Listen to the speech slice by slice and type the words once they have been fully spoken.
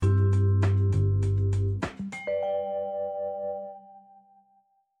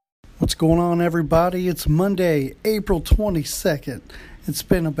What's going on, everybody? It's Monday, April 22nd. It's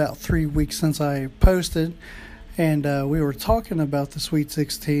been about 3 weeks since I posted, and we were talking about the Sweet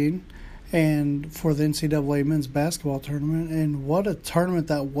 16 and for the NCAA men's basketball tournament, and what a tournament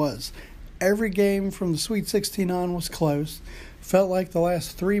that was. Every game from the Sweet 16 on was close. Felt like the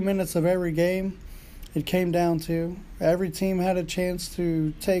last 3 minutes of every game it came down to. Every team had a chance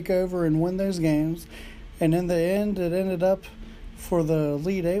to take over and win those games, and in the end, it ended up for the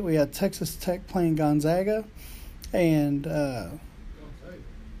Elite Eight. We had Texas Tech playing Gonzaga, and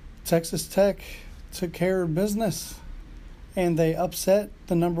Texas Tech took care of business, and they upset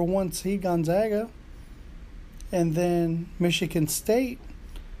the number 1 seed Gonzaga. And then Michigan State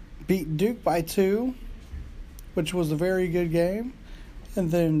beat Duke by 2, which was a very good game.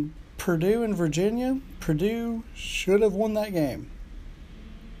 And then Purdue and Virginia, Purdue should have won that game.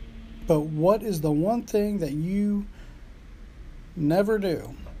 But what is the one thing that you never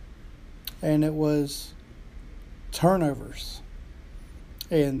do? And it was turnovers.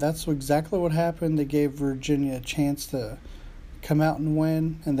 And that's exactly what happened. They gave Virginia a chance to come out and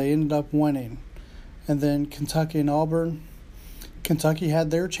win, and they ended up winning. And then Kentucky and Auburn. Kentucky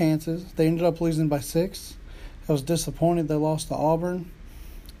had their chances. They ended up losing by 6. I was disappointed they lost to Auburn,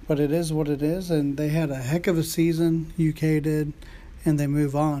 but it is what it is, and they had a heck of a season, UK did, and they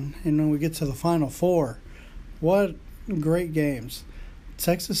move on. And when we get to the Final Four, what great games.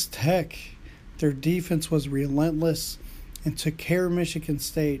 Texas Tech, their defense was relentless and took care of Michigan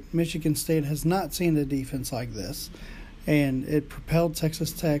State. Michigan State has not seen a defense like this, and it propelled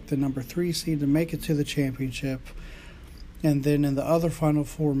Texas Tech, the number 3 seed, to make it to the championship. And then in the other Final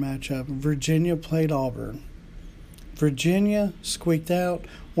Four matchup, Virginia played Auburn. Virginia squeaked out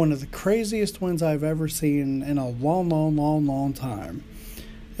one of the craziest wins I've ever seen in a long time.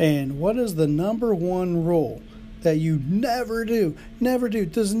 And what is the number 1 rule that you never do? Never do.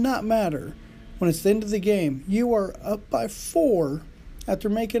 It does not matter. When it's the end of the game, you are up by 4 after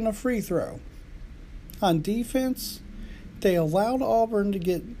making a free throw. On defense, they allowed Auburn to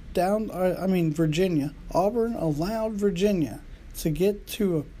get down. Virginia. Auburn allowed Virginia to get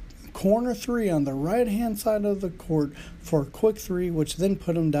to a corner 3 on the right-hand side of the court for a quick 3, which then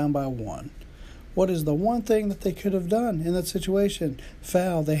put them down by 1. What is the one thing that they could have done in that situation?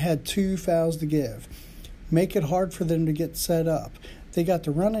 Foul. They had 2 fouls to give. Make it hard for them to get set up. They got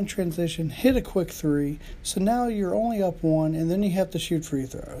to run in transition, hit a quick 3, so now you're only up 1, and then you have to shoot free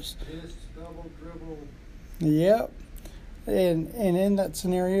throws. Just double dribble. Yep. And in that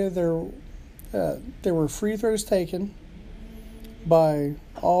scenario, there were free throws taken by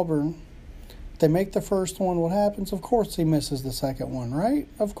Auburn. They make the first one. What happens? Of course he misses the second one, right?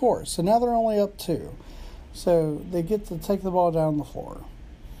 Of course. So now they're only up 2. So they get to take the ball down the floor.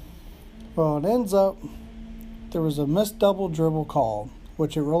 Well, it ends up there was a missed double dribble called,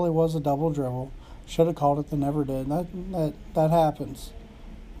 which it really was a double dribble. Should have called it, they never did. That happens.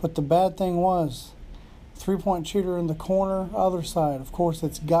 But the bad thing was, 3-point shooter in the corner, other side. Of course,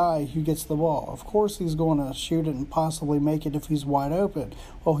 it's Guy who gets the ball. Of course, he's going to shoot it and possibly make it if he's wide open.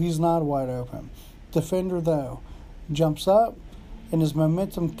 Well, he's not wide open. Defender, though, jumps up, and his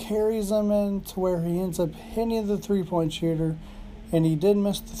momentum carries him in to where he ends up hitting the 3-point shooter, and he did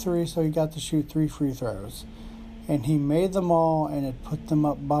miss the 3, so he got to shoot 3 free throws. And he made them all, and it put them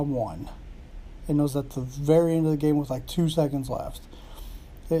up by 1. And it was at the very end of the game with like 2 seconds left.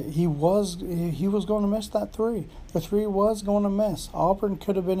 He was going to miss that 3. The 3 was going to miss. Auburn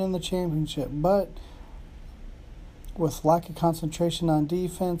could have been in the championship, but with lack of concentration on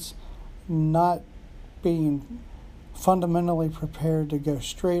defense, not being fundamentally prepared to go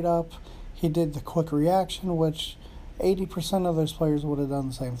straight up, he did the quick reaction, which 80% of those players would have done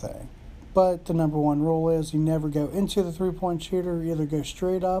the same thing. But the number 1 rule is you never go into the 3-point shooter. Either go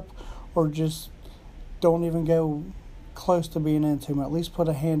straight up or just don't even go close to being into him. At least put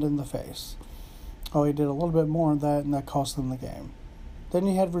a hand in the face. Oh, he did a little bit more of that, and that cost them the game. Then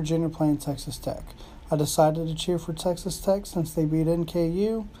you had Virginia playing Texas Tech. I decided to cheer for Texas Tech since they beat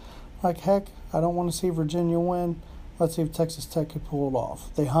NKU. Like, heck, I don't want to see Virginia win. Let's see if Texas Tech could pull it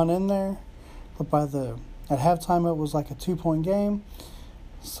off. They hung in there, but at halftime it was like a 2-point game,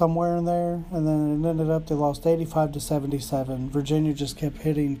 somewhere in there, and then it ended up they lost 85-77. Virginia just kept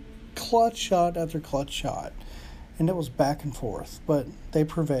hitting clutch shot after clutch shot, and it was back and forth, but they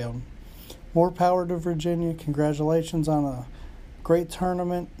prevailed. More power to Virginia. Congratulations on a great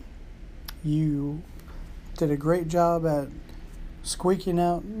tournament. You did a great job at squeaking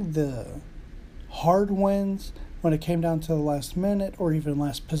out the hard wins when it came down to the last minute or even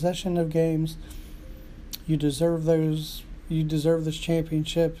last possession of games. You deserve those. You deserve this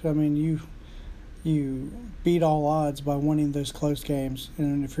championship. I mean, you beat all odds by winning those close games.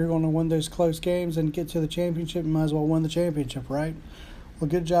 And if you're going to win those close games and get to the championship, you might as well win the championship, right? Well,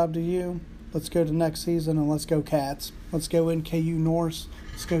 good job to you. Let's go to next season and let's go Cats. Let's go NKU Norse.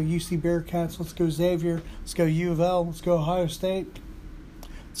 Let's go UC Bearcats. Let's go Xavier. Let's go U of L. Let's go Ohio State.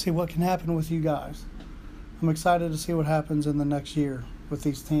 Let's see what can happen with you guys. I'm excited to see what happens in the next year with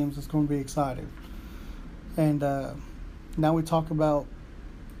these teams. It's going to be exciting. And now we talk about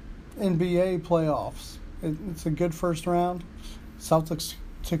NBA playoffs. It's a good first round. Celtics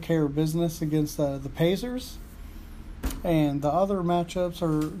took care of business against the Pacers. And the other matchups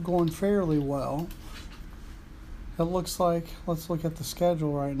are going fairly well. It looks like, let's look at the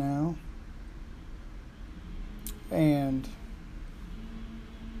schedule right now. And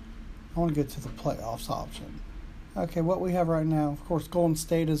I want to get to the playoffs option. Okay, what we have right now, of course, Golden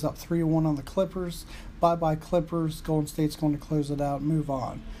State is up 3-1 on the Clippers. Bye-bye Clippers. Golden State's going to close it out and move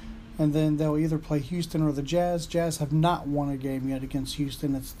on. And then they'll either play Houston or the Jazz. Jazz have not won a game yet against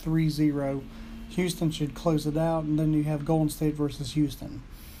Houston. It's 3-0. Houston should close it out. And then you have Golden State versus Houston.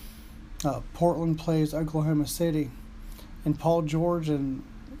 Portland plays Oklahoma City. And Paul George and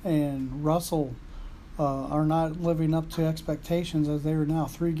Russell are not living up to expectations as they are now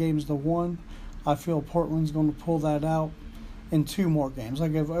 3-1. I feel Portland's going to pull that out in 2 more games. I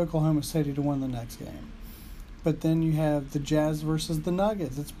give Oklahoma City to win the next game. But then you have the Jazz versus the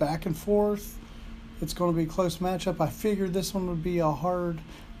Nuggets. It's back and forth. It's going to be a close matchup. I figured this one would be a hard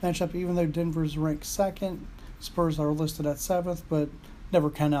matchup, even though Denver's ranked 2nd. Spurs are listed at 7th, but never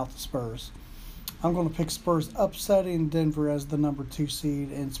count out the Spurs. I'm going to pick Spurs upsetting Denver as the number 2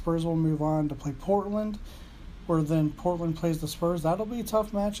 seed, and Spurs will move on to play Portland, where then Portland plays the Spurs. That'll be a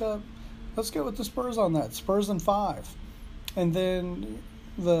tough matchup. Let's go with the Spurs on that. Spurs in 5. And then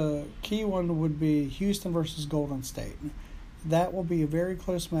the key one would be Houston versus Golden State. That will be a very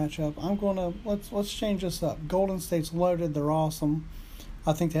close matchup. Let's change this up. Golden State's loaded. They're awesome.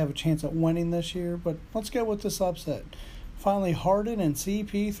 I think they have a chance at winning this year, but let's go with this upset. Finally, Harden and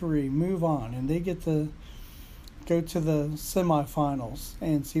CP3 move on, and they get to go to the semifinals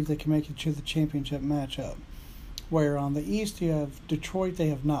and see if they can make it to the championship matchup. Where on the East you have Detroit. They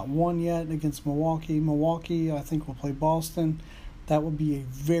have not won yet against Milwaukee. Milwaukee, I think, will play Boston. That will be a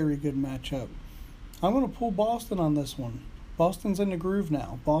very good matchup. I'm going to pull Boston on this one. Boston's in the groove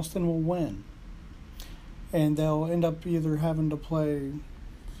now. Boston will win. And they'll end up either having to play...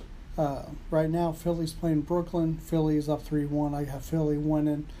 right now, Philly's playing Brooklyn. Philly is up 3-1. I have Philly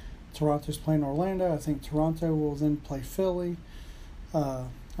winning. Toronto's playing Orlando. I think Toronto will then play Philly.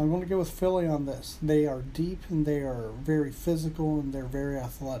 I'm going to go with Philly on this. They are deep and they are very physical and they're very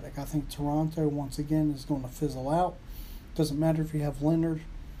athletic. I think Toronto, once again, is going to fizzle out. Doesn't matter if you have Leonard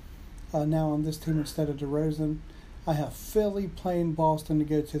now on this team instead of DeRozan. I have Philly playing Boston to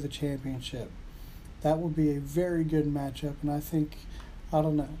go to the championship. That would be a very good matchup, and I think, I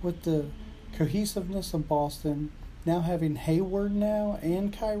don't know, with the cohesiveness of Boston, now having Hayward now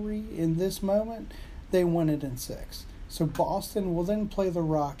and Kyrie in this moment, they win it in 6. So Boston will then play the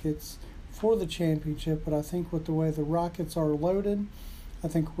Rockets for the championship, but I think with the way the Rockets are loaded, I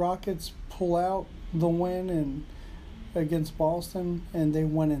think Rockets pull out the win against Boston, and they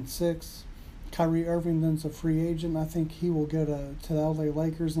win in 6. Kyrie Irving then's a free agent. I think he will go to the LA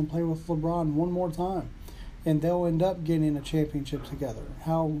Lakers and play with LeBron one more time, and they'll end up getting a championship together.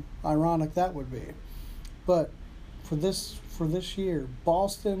 How ironic that would be. But for this year,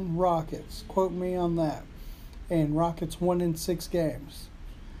 Boston Rockets, quote me on that, and Rockets win in 6 games.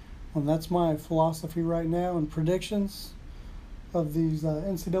 Well, that's my philosophy right now and predictions of these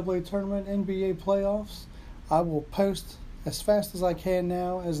NCAA tournament, NBA playoffs. I will post as fast as I can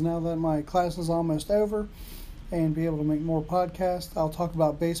now that my class is almost over, and be able to make more podcasts. I'll talk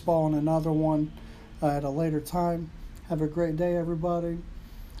about baseball in another one at a later time. Have a great day, everybody.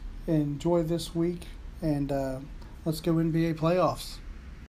 Enjoy this week, and let's go NBA playoffs.